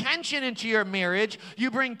bring tension into your marriage.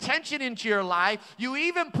 You bring tension into your life. You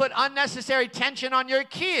even put unnecessary tension on your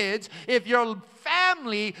kids if your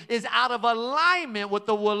family is out of alignment with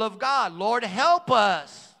the will of God. Lord, help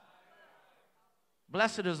us.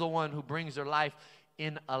 Blessed is the one who brings their life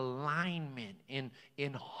in alignment, in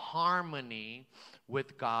harmony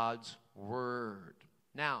with God's word.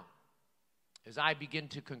 Now, as I begin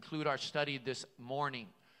to conclude our study this morning,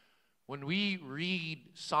 when we read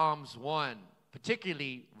Psalms 1,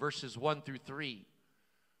 particularly verses 1 through 3,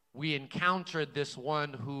 we encountered this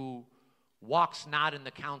one who walks not in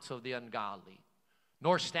the counsel of the ungodly,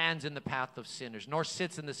 nor stands in the path of sinners, nor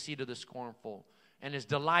sits in the seat of the scornful, and his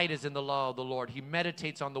delight is in the law of the Lord. He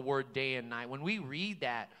meditates on the word day and night. When we read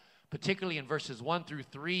that, particularly in verses 1 through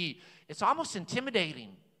 3, it's almost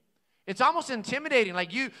intimidating. It's almost intimidating.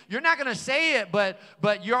 Like you're not going to say it, but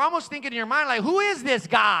you're almost thinking in your mind, like, who is this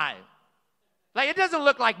guy? Like, it doesn't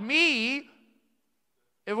look like me.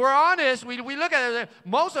 If we're honest, we look at it,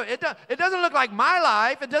 most of it, it doesn't look like my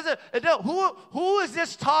life. Who is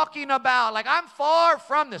this talking about? Like, I'm far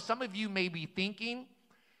from this. Some of you may be thinking,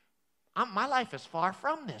 my life is far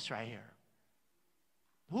from this right here.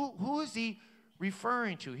 Who is he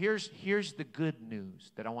referring to? Here's the good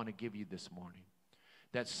news that I want to give you this morning.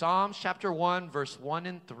 That Psalms chapter 1, verse 1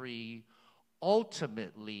 and 3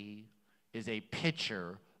 ultimately is a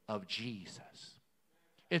picture of Jesus.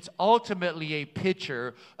 It's ultimately a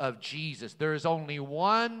picture of Jesus. There is only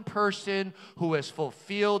one person who has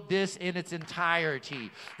fulfilled this in its entirety.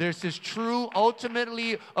 There's this true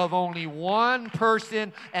ultimately of only one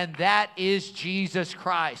person, and that is Jesus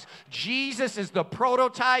Christ. Jesus is the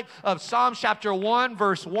prototype of Psalm chapter 1,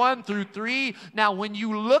 verse 1 through 3. Now, when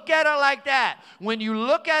you look at it like that,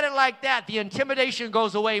 the intimidation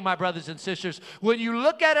goes away, my brothers and sisters. When you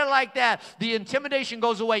look at it like that, the intimidation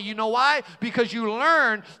goes away. You know why? Because you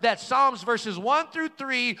learn that Psalms verses 1 through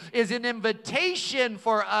 3 is an invitation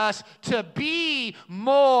for us to be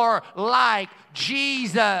more like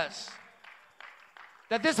Jesus.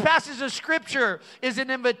 That this passage of Scripture is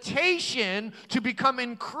an invitation to become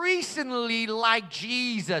increasingly like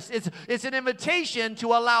Jesus. It's an invitation to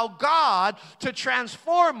allow God to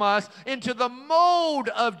transform us into the mold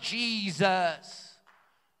of Jesus.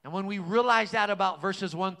 And when we realize that about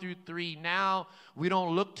verses 1 through 3, now we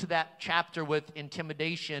don't look to that chapter with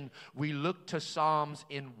intimidation. We look to Psalms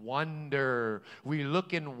in wonder. We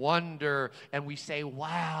look in wonder and we say,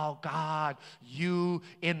 wow, God, you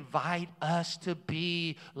invite us to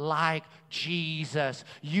be like Jesus.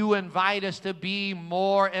 You invite us to be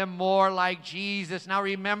more and more like Jesus. Now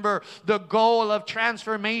remember, the goal of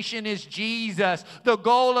transformation is Jesus. The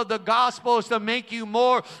goal of the gospel is to make you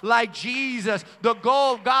more like Jesus. The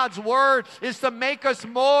goal of God's word is to make us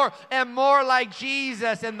more and more like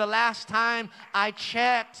Jesus. And the last time I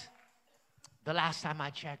checked,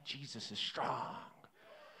 Jesus is strong.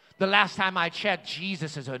 The last time I checked,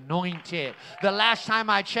 Jesus is anointed. The last time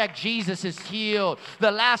I checked, Jesus is healed.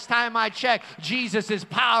 The last time I checked, Jesus is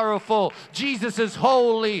powerful. Jesus is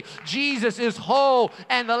holy. Jesus is whole.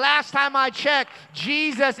 And the last time I checked,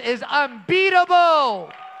 Jesus is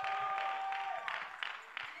unbeatable.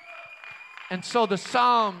 And so the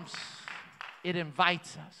Psalms, it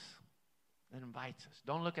invites us. It invites us.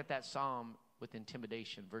 Don't look at that Psalm with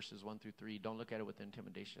intimidation, verses 1 through 3. Don't look at it with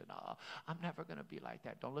intimidation. Oh, I'm never going to be like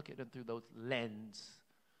that. Don't look at it through those lens.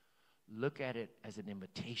 Look at it as an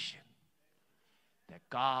invitation that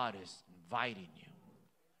God is inviting you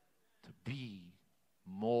to be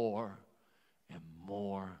more and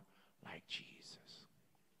more like Jesus.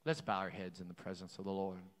 Let's bow our heads in the presence of the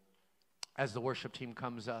Lord. As the worship team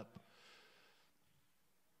comes up,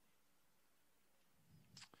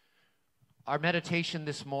 our meditation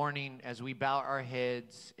this morning, as we bow our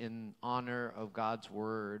heads in honor of God's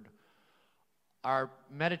word, our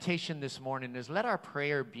meditation this morning is, let our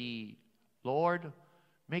prayer be, Lord,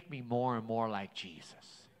 make me more and more like Jesus.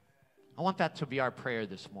 I want that to be our prayer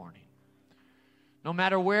this morning. No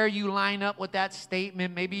matter where you line up with that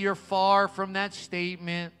statement, maybe you're far from that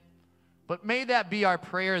statement, but may that be our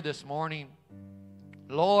prayer this morning.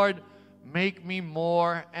 Lord, make me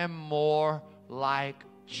more and more like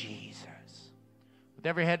Jesus. With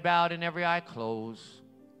every head bowed and every eye closed,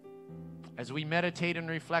 as we meditate and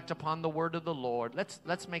reflect upon the word of the Lord,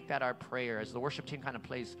 let's make that our prayer as the worship team kind of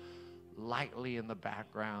plays lightly in the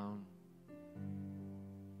background.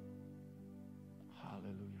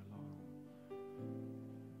 Hallelujah,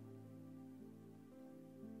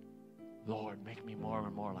 Lord. Lord, make me more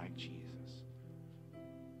and more like Jesus.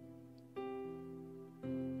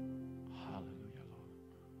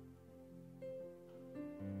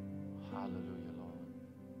 Hallelujah, Lord.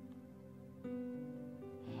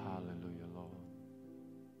 Hallelujah, Lord.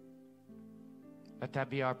 Let that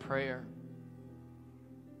be our prayer.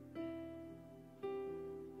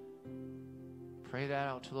 Pray that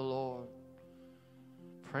out to the Lord.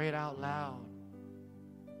 Pray it out loud.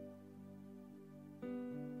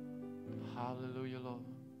 Hallelujah, Lord.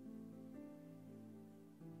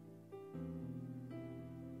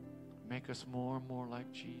 Make us more and more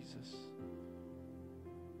like Jesus.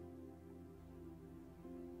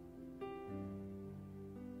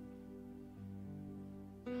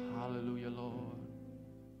 Hallelujah, Lord.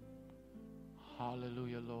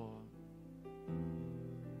 Hallelujah, Lord.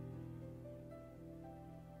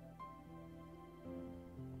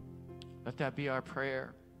 Let that be our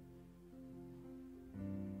prayer.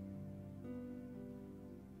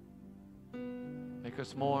 Make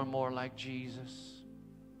us more and more like Jesus.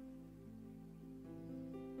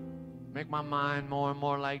 Make my mind more and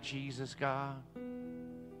more like Jesus, God.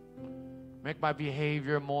 Make my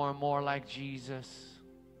behavior more and more like Jesus.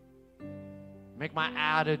 Make my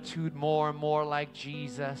attitude more and more like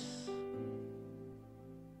Jesus.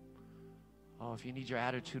 Oh, if you need your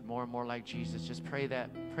attitude more and more like Jesus, just pray that.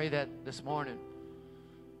 Pray that this morning.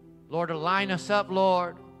 Lord, line us up,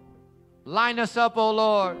 Lord. Line us up, oh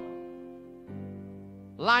Lord.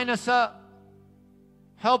 Line us up.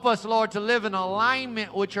 Help us, Lord, to live in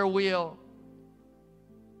alignment with your will.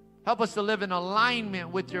 Help us to live in alignment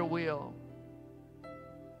with your will.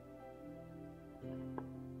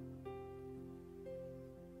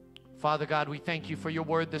 Father God, we thank you for your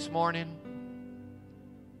word this morning.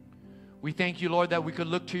 We thank you, Lord, that we could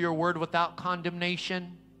look to your word without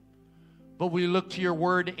condemnation, but we look to your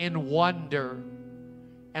word in wonder.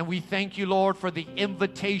 And we thank you, Lord, for the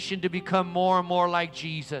invitation to become more and more like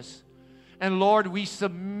Jesus. And Lord, we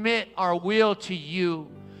submit our will to you.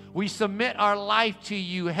 We submit our life to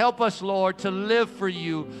you. Help us, Lord, to live for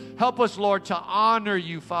you. Help us, Lord, to honor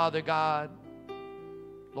you, Father God.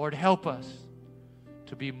 Lord, help us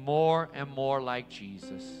to be more and more like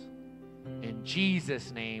Jesus. In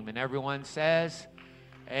Jesus' name. And everyone says,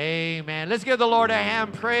 amen. Let's give the Lord a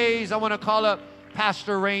hand praise. I want to call up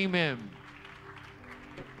Pastor Raymond.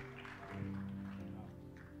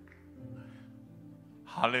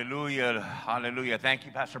 Hallelujah. Hallelujah. Thank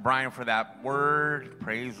you, Pastor Brian, for that word.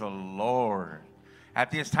 Praise the Lord.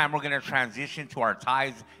 At this time, we're going to transition to our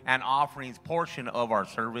tithes and offerings portion of our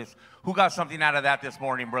service. Who got something out of that this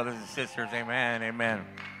morning, brothers and sisters? Amen. Amen.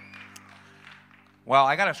 Well,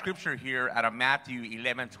 I got a scripture here out of Matthew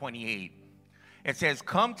 11:28. It says,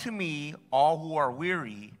 "Come to me, all who are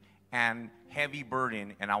weary and heavy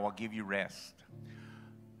burden, and I will give you rest."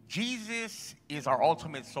 Jesus is our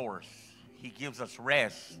ultimate source. He gives us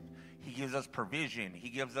rest. He gives us provision. He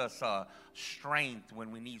gives us strength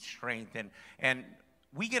when we need strength. And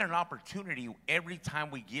we get an opportunity every time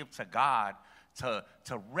we give to God to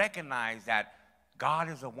recognize that God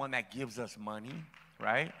is the one that gives us money,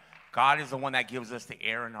 right? God is the one that gives us the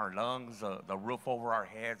air in our lungs, the roof over our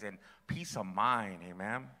heads, and peace of mind,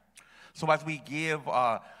 amen? So as we give,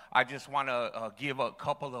 I just want to give a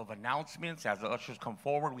couple of announcements. As the ushers come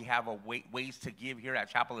forward, we have ways to give here at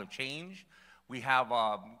Chapel of Change. We have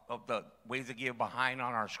the ways to give behind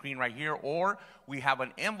on our screen right here, or we have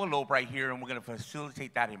an envelope right here, and we're going to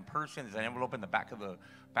facilitate that in person. There's an envelope in the back of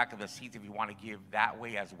the seats if you want to give that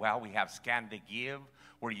way as well. We have Scan to Give,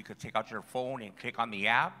 where you could take out your phone and click on the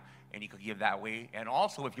app, and you could give that way. And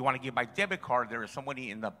also, if you want to give by debit card, there is somebody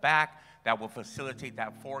in the back that will facilitate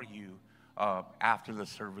that for you after the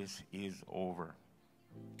service is over.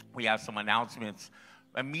 We have some announcements.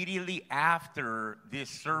 Immediately after this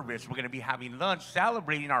service, we're going to be having lunch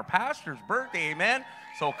celebrating our pastor's birthday, amen?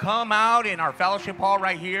 So come out in our fellowship hall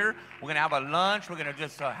right here. We're going to have a lunch. We're going to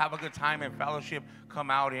just have a good time in fellowship.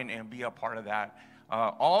 Come out and be a part of that.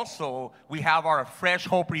 Also, we have our Fresh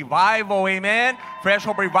Hope Revival, amen? Fresh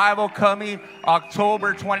Hope Revival coming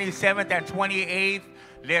October 27th and 28th.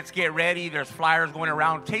 Let's get ready. There's flyers going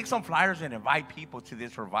around. Take some flyers and invite people to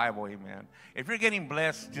this revival, amen. If you're getting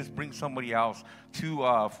blessed, just bring somebody else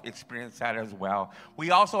to experience that as well.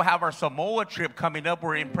 We also have our Samoa trip coming up.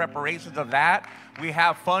 We're in preparations of that. We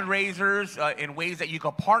have fundraisers in ways that you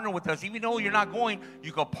can partner with us. Even though you're not going,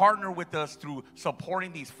 you can partner with us through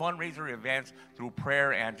supporting these fundraiser events through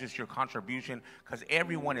prayer and just your contribution, because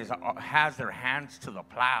everyone has their hands to the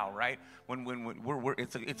plow, right?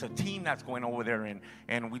 It's a team that's going over there,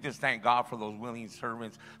 and we just thank God for those willing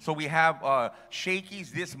servants. So we have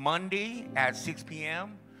Shakey's this Monday at 6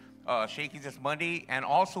 p.m. Shakey's this Monday, and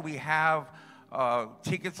also we have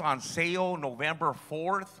tickets on sale November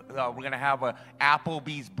 4th. We're going to have a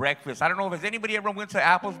Applebee's breakfast. I don't know if has anybody ever went to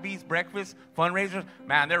Applebee's breakfast fundraisers.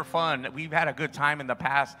 Man, they're fun. We've had a good time in the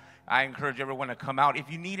past. I encourage everyone to come out. If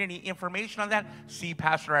you need any information on that, see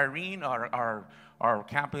Pastor Irene, our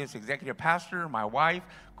campus executive pastor, my wife.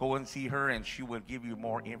 Go and see her, and she will give you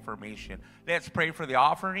more information. Let's pray for the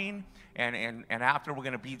offering, and after we're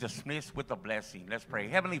going to be dismissed with a blessing. Let's pray.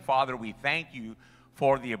 Heavenly Father, we thank you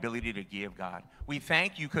for the ability to give, God. We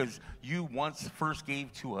thank you because you once first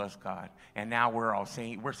gave to us, God, and now we're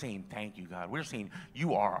saying thank you, God. We're saying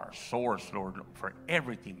you are our source, Lord, for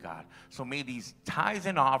everything, God. So may these tithes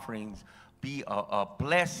and offerings be a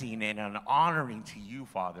blessing and an honoring to you,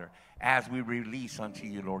 Father, as we release unto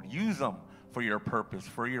you, Lord. Use them for your purpose,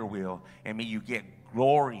 for your will, and may you get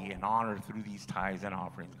glory and honor through these tithes and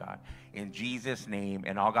offerings, God. In Jesus' name,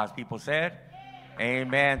 and all God's people said,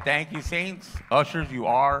 amen. Thank you, saints. Ushers, you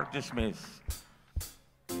are dismissed.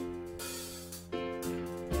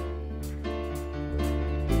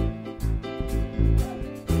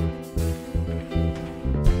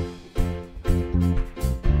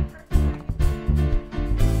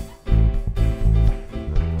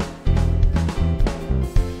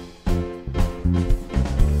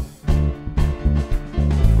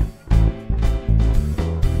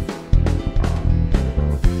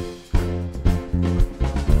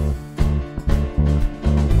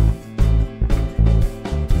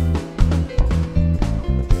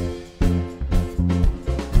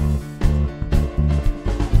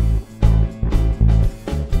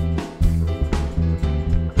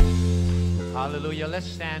 Hallelujah. Let's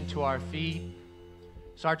stand to our feet.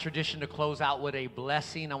 It's our tradition to close out with a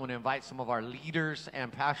blessing. I want to invite some of our leaders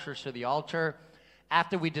and pastors to the altar.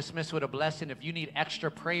 After we dismiss with a blessing, if you need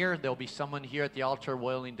extra prayer, there'll be someone here at the altar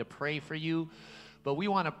willing to pray for you. But we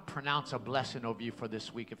want to pronounce a blessing over you for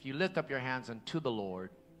this week. If you lift up your hands unto the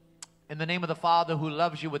Lord, in the name of the Father who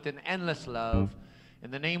loves you with an endless love,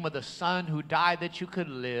 in the name of the Son who died that you could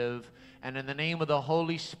live, and in the name of the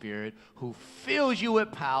Holy Spirit who fills you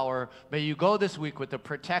with power, may you go this week with the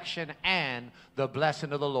protection and the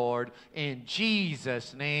blessing of the Lord. In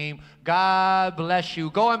Jesus' name, God bless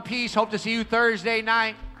you. Go in peace. Hope to see you Thursday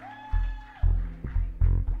night.